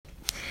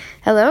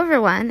Hello,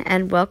 everyone,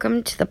 and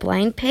welcome to The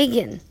Blind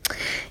Pagan,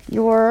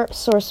 your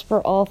source for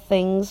all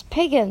things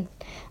pagan.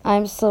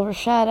 I'm Silver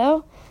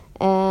Shadow,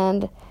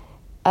 and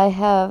I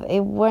have a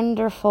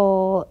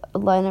wonderful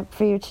lineup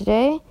for you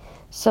today,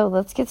 so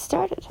let's get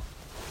started.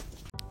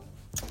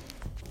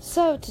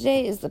 So,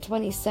 today is the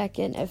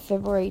 22nd of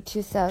February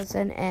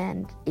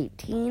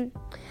 2018.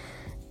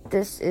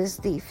 This is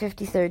the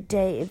 53rd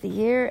day of the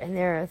year, and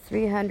there are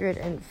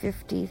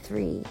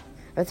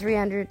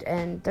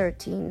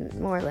 313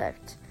 more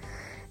left.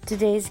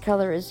 Today's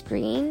color is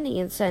green. The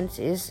incense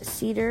is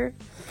cedar.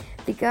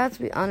 The gods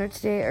we honor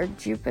today are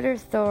Jupiter,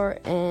 Thor,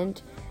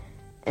 and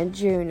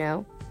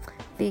Juno.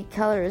 The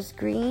color is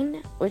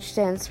green, which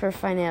stands for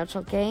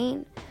financial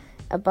gain,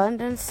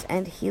 abundance,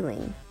 and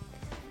healing.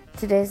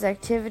 Today's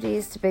activity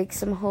is to bake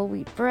some whole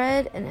wheat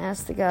bread and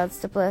ask the gods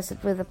to bless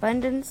it with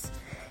abundance.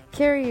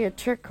 Carry a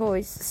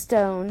turquoise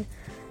stone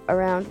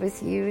around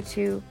with you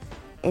to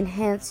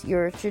enhance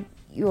your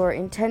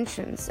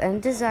intentions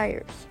and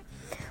desires.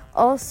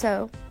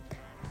 Also,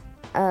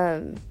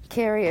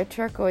 carry a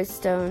turquoise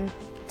stone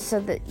so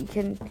that it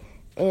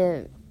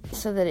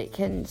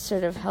can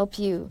sort of help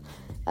you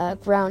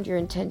ground your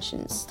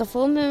intentions. The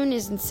full moon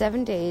is in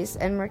 7 days,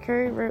 and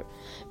Mercury will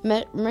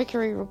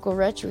go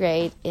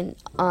retrograde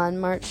on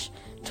March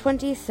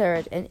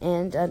 23rd and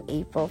end on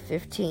April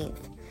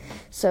 15th.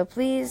 So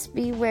please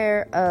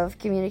beware of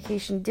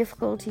communication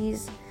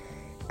difficulties.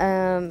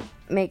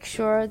 Make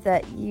sure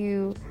that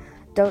you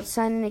don't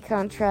sign any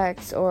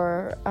contracts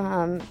or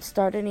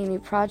start any new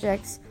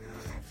projects.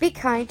 Be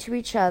kind to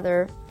each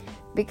other,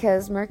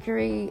 because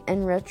Mercury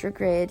in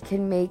retrograde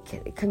can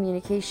make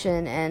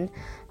communication and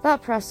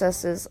thought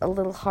processes a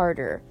little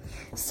harder.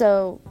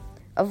 So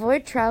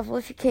avoid travel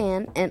if you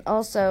can, and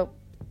also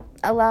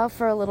allow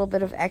for a little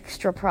bit of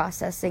extra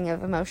processing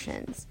of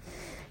emotions.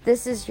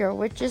 This is your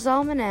Witch's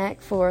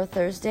Almanac for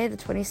Thursday, the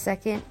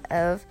 22nd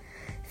of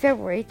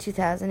February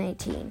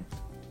 2018.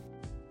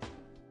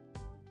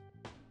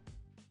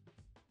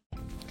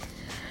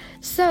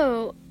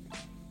 So,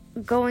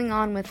 going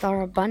on with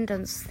our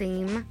abundance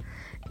theme,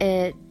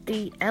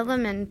 the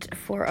element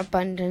for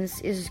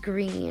abundance is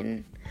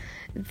green.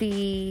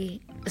 The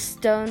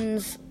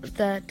stones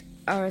that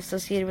are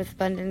associated with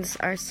abundance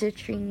are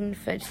citrine,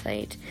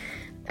 fudgeite,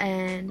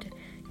 and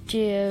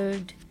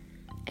geode,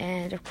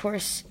 and of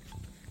course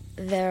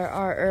there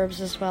are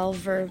herbs as well,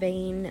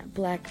 vervain,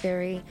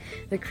 blackberry.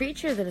 The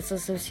creature that is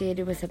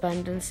associated with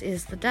abundance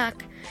is the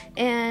duck,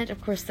 and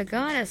of course the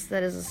goddess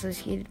that is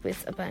associated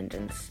with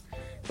abundance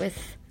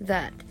with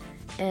that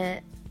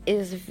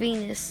is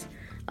Venus,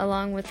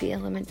 along with the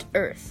element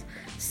earth.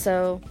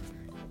 So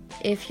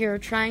if you're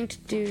trying to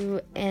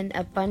do an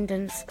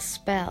abundance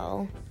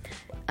spell,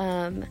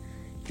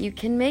 you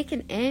can make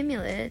an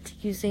amulet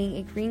using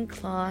a green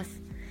cloth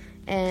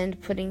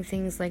and putting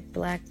things like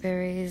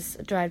blackberries,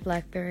 dried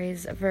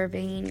blackberries,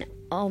 vervain,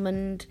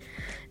 almond,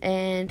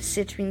 and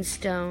citrine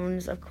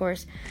stones, of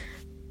course,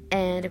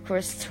 and of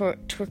course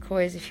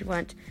turquoise if you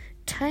want.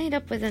 Tie it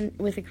up with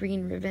a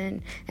green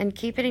ribbon and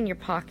keep it in your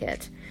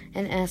pocket,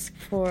 and ask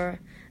for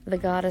the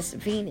goddess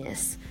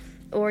Venus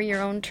or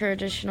your own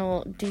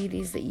traditional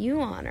deities that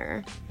you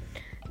honor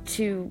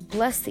to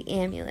bless the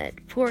amulet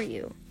for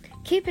you.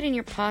 Keep it in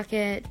your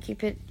pocket,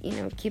 keep it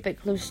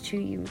close to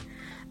you.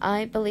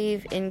 I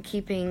believe in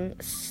keeping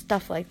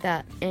stuff like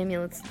that,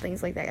 amulets,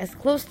 things like that, as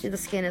close to the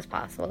skin as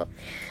possible.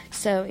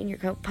 So in your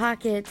coat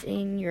pocket,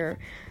 in your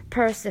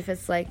purse, if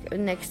it's like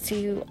next to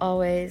you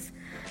always,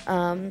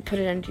 put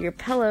it under your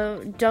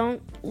pillow.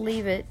 Don't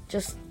leave it,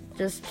 just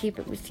keep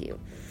it with you.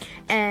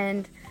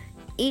 And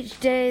each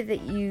day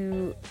that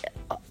you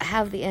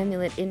have the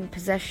amulet in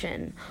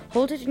possession,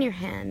 hold it in your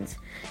hands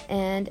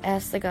and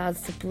ask the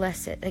gods to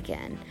bless it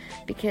again,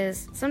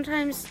 because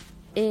sometimes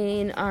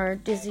in our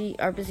busy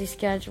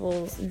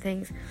schedules and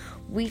things,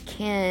 we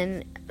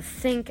can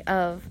think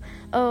of,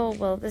 oh,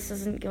 well, this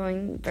isn't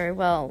going very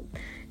well.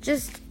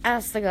 Just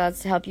ask the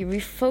gods to help you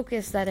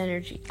refocus that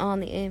energy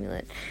on the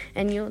amulet,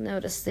 and you'll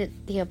notice that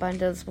the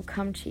abundance will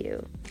come to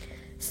you.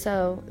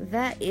 So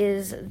that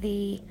is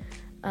the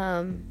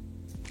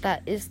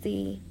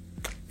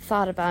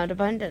thought about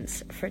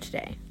abundance for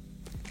today.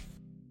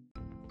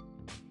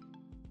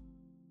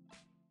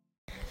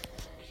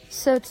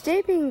 So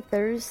today being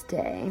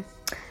Thursday,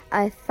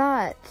 I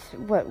thought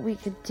what we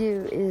could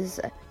do is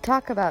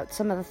talk about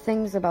some of the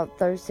things about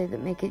Thursday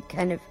that make it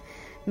kind of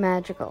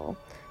magical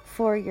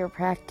for your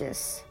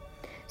practice.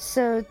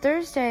 So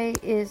Thursday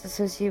is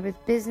associated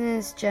with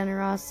business,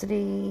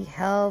 generosity,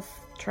 health,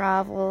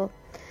 travel.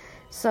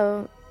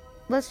 So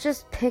let's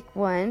just pick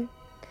one.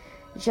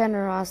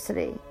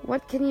 Generosity.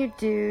 What can you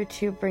do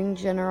to bring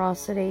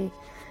generosity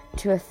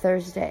to a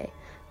Thursday?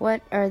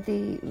 What are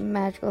the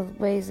magical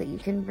ways that you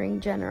can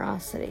bring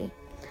generosity?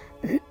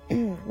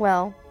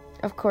 Well,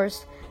 of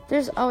course,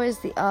 there's always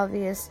the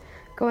obvious,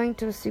 going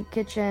to a soup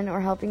kitchen or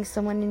helping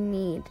someone in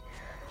need.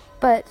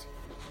 But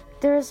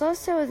there is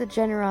also the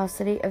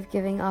generosity of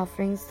giving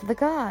offerings to the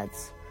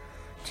gods,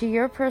 to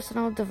your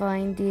personal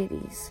divine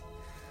deities.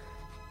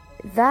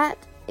 That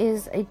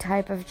is a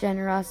type of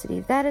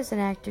generosity. That is an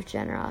act of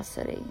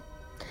generosity.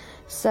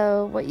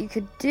 So what you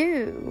could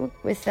do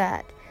with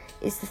that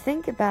is to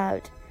think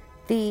about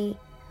the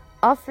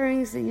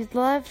offerings that you'd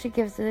love to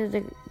give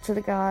to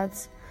the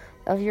gods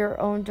of your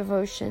own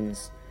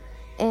devotions,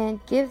 and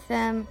give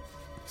them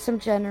some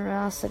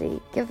generosity.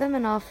 Give them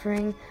an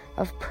offering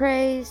of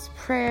praise,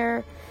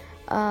 prayer,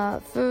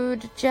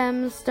 food,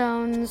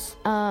 gemstones,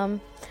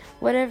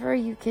 whatever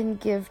you can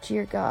give to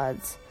your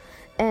gods,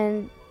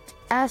 and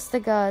ask the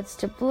gods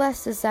to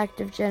bless this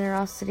act of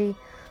generosity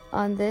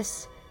on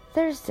this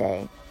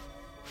Thursday.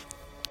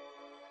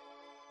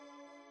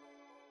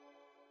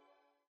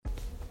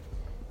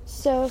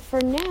 So for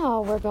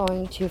now, we're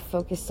going to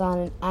focus on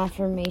an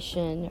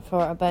affirmation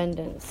for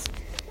abundance.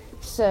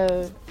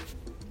 So,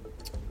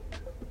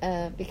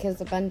 because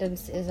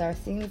abundance is our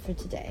theme for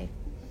today.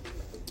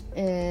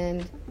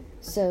 And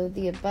so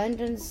the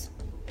abundance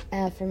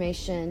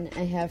affirmation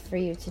I have for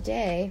you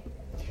today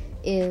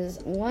is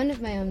one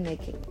of my own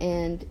making.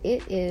 And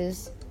it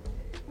is,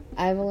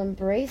 I will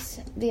embrace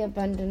the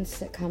abundance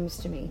that comes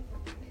to me.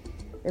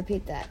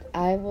 Repeat that.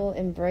 I will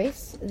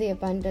embrace the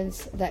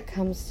abundance that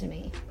comes to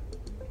me.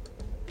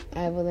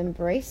 I will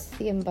embrace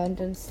the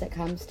abundance that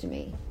comes to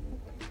me.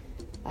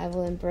 I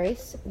will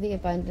embrace the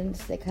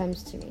abundance that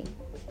comes to me.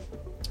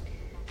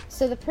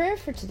 So the prayer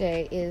for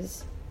today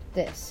is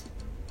this.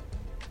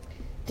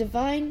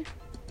 Divine,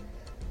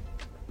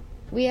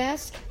 we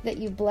ask that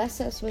you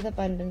bless us with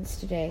abundance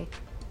today.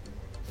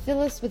 Fill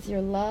us with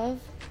your love,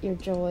 your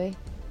joy,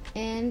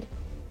 and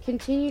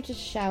continue to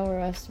shower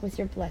us with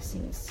your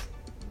blessings.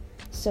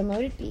 So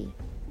mote it be.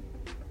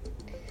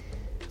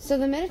 So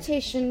the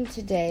meditation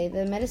today,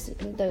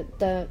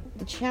 the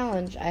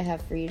challenge I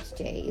have for you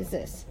today is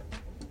this.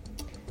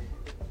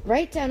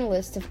 Write down a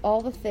list of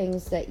all the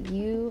things that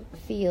you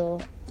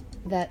feel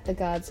that the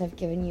gods have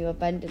given you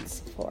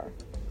abundance for.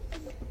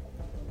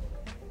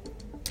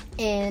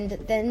 And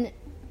then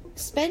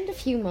spend a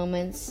few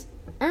moments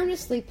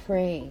earnestly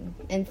praying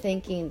and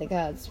thanking the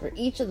gods for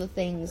each of the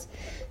things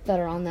that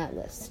are on that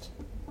list.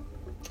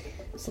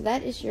 So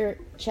that is your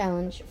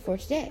challenge for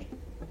today.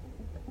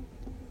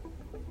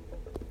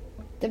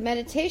 The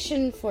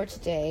meditation for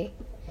today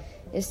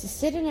is to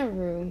sit in a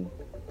room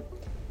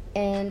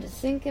and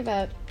think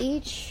about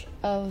each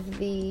of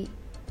the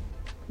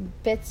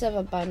bits of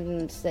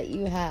abundance that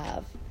you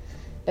have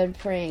been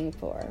praying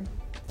for,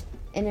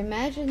 and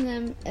imagine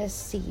them as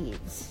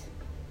seeds.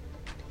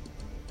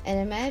 And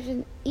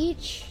imagine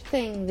each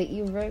thing that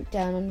you wrote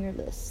down on your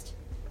list,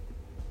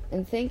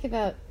 and think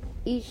about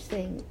each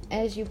thing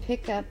as you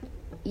pick up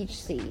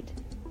each seed.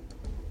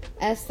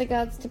 Ask the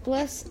gods to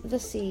bless the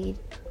seed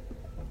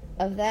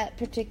of that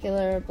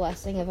particular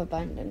blessing of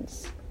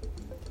abundance.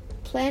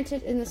 Plant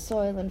it in the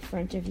soil in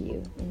front of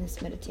you in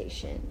this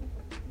meditation,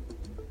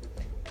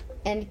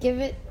 and give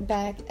it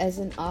back as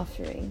an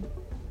offering.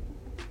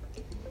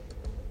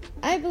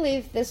 I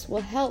believe this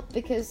will help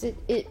because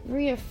it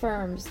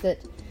reaffirms that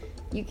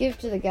you give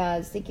to the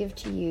gods, they give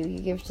to you, you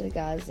give to the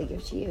gods, they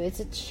give to you. It's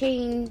a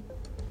chain,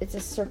 it's a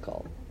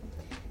circle.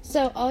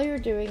 So all you're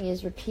doing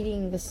is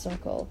repeating the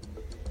circle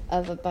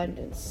of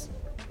abundance.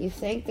 You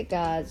thank the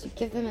gods, you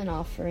give them an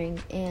offering,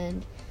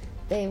 and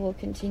they will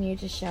continue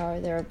to shower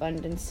their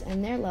abundance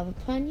and their love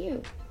upon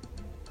you.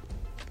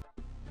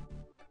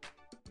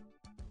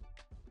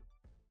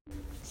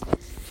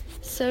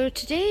 So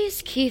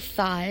today's key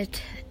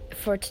thought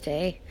for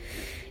today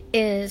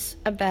is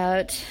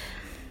about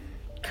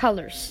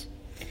colors.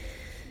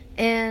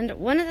 And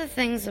one of the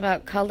things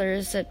about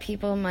colors that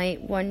people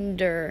might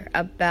wonder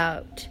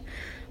about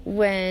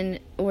when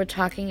we're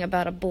talking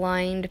about a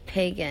blind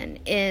pagan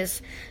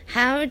is,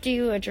 how do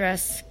you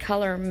address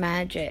color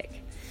magic?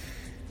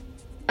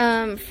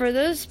 For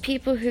those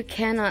people who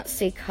cannot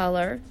see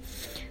color,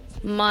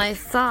 my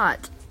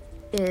thought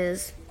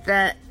is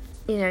that,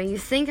 you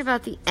think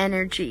about the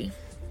energy.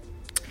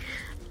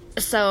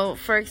 So,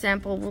 for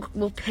example,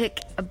 we'll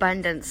pick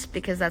abundance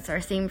because that's our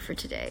theme for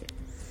today.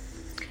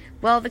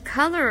 Well, the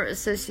color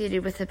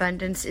associated with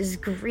abundance is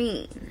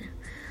green,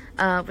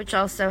 which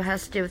also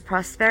has to do with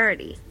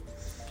prosperity.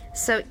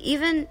 So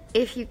even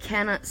if you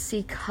cannot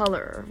see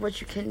color, what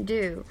you can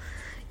do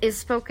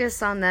is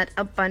focus on that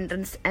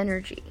abundance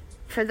energy.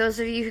 For those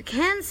of you who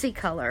can see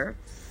color,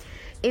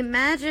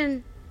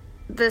 imagine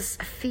this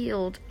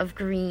field of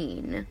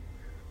green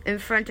in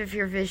front of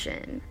your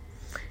vision,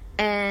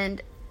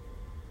 and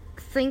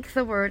think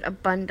the word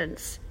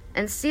abundance,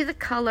 and see the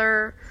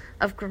color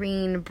of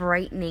green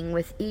brightening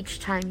with each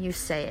time you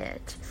say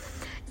it.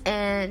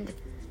 And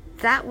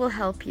that will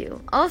help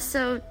you.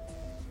 Also,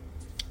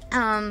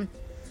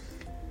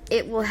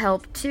 it will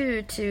help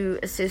too to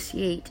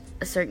associate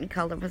a certain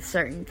color with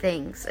certain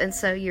things, and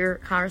so your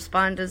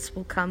correspondence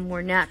will come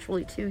more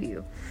naturally to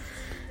you.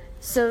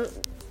 So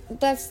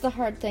that's the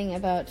hard thing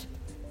about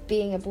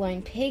being a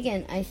blind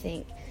pagan, I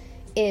think,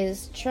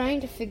 is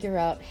trying to figure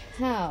out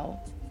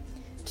how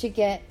to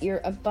get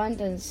your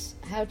abundance,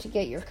 how to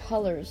get your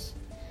colors,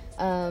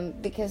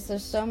 because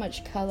there's so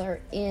much color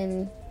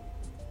in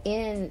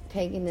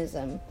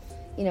paganism,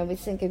 we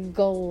think of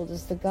gold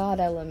as the god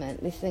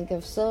element. We think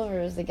of silver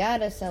as the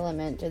goddess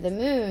element, or the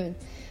moon.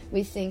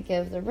 We think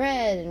of the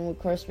red, and of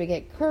course we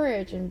get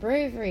courage and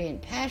bravery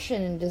and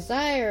passion and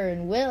desire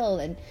and will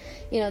and,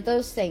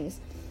 those things.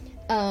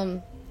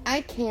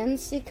 I can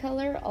see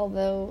color,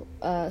 although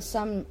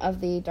some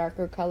of the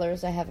darker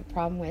colors I have a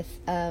problem with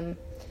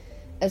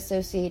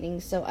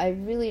associating, so I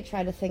really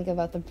try to think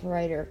about the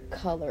brighter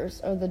colors,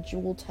 or the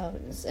jewel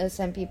tones, as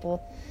some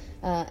people,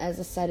 as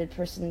a sighted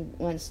person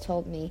once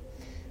told me.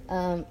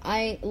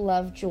 I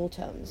love jewel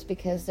tones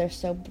because they're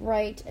so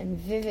bright and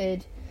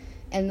vivid,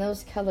 and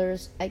those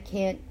colors I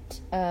can't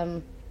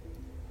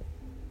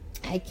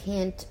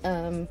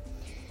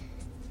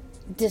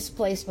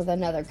displace with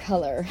another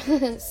color.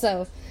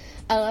 So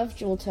I love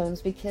jewel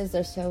tones because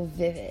they're so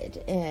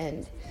vivid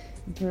and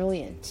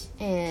brilliant,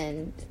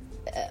 and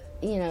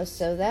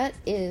so that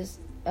is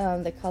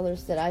the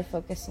colors that I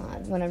focus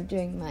on when I'm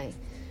doing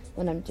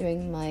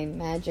my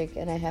magic,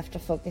 and I have to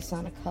focus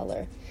on a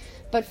color.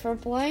 But for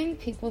blind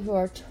people who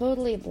are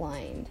totally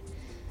blind,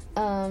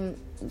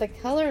 the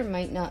color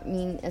might not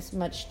mean as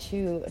much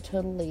to a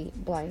totally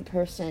blind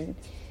person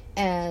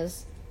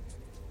as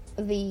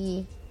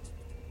it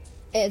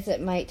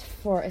might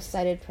for a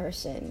sighted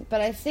person.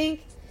 But I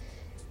think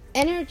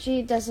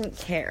energy doesn't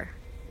care.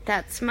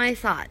 That's my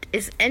thought,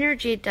 is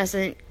energy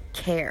doesn't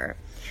care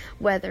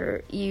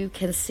whether you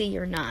can see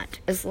or not,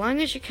 as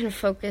long as you can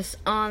focus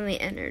on the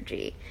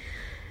energy.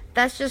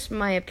 That's just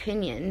my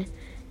opinion.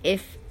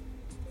 If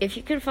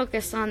you can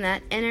focus on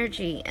that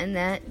energy and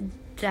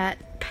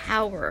that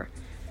power,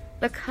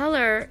 the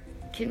color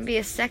can be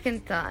a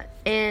second thought,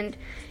 and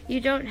you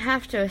don't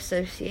have to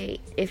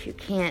associate if you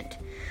can't.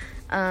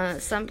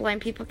 Some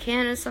blind people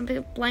can, and some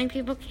blind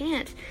people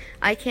can't.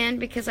 I can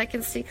because I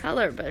can see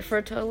color, but for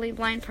a totally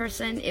blind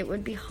person, it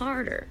would be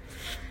harder.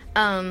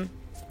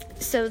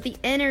 So the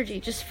energy,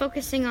 just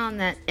focusing on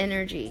that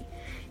energy,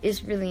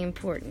 is really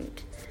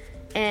important.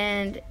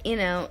 And,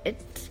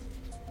 it's,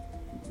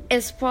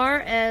 as far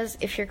as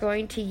if you're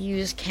going to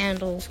use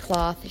candles,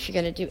 cloth, if you're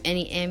going to do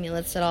any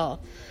amulets at all,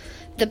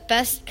 the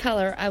best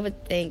color I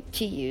would think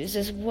to use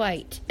is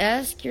white.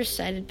 Ask your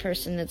sighted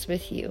person that's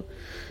with you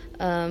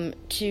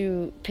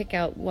to pick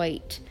out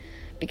white,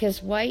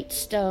 because white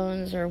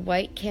stones or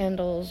white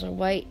candles or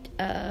white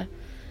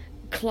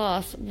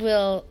cloth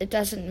it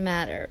doesn't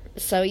matter.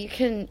 So you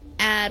can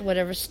add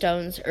whatever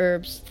stones,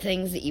 herbs,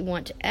 things that you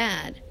want to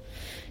add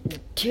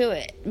to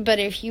it. But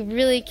if you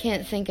really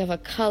can't think of a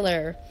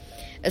color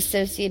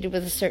associated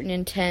with a certain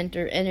intent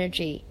or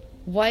energy,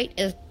 white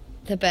is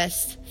the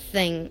best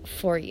thing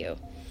for you,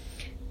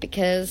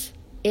 because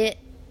it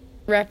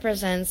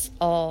represents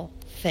all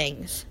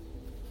things.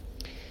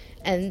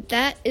 And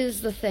that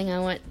is the thing I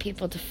want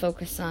people to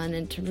focus on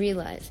and to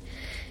realize,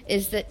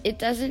 is that it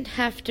doesn't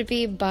have to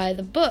be by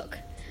the book.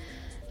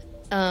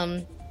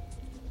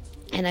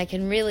 And I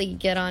can really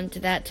get on to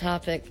that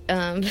topic,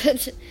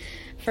 but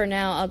for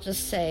now I'll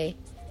just say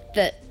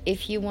that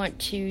if you want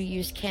to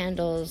use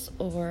candles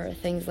or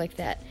things like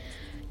that,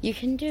 you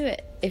can do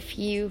it if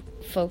you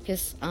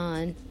focus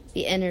on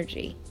the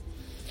energy.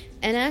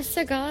 And ask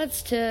the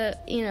gods to,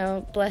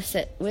 bless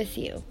it with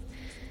you.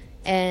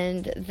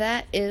 And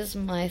that is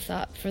my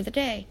thought for the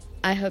day.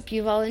 I hope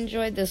you've all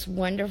enjoyed this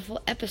wonderful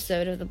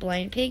episode of The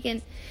Blind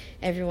Pagan.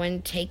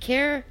 Everyone take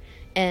care,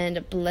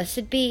 and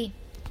blessed be.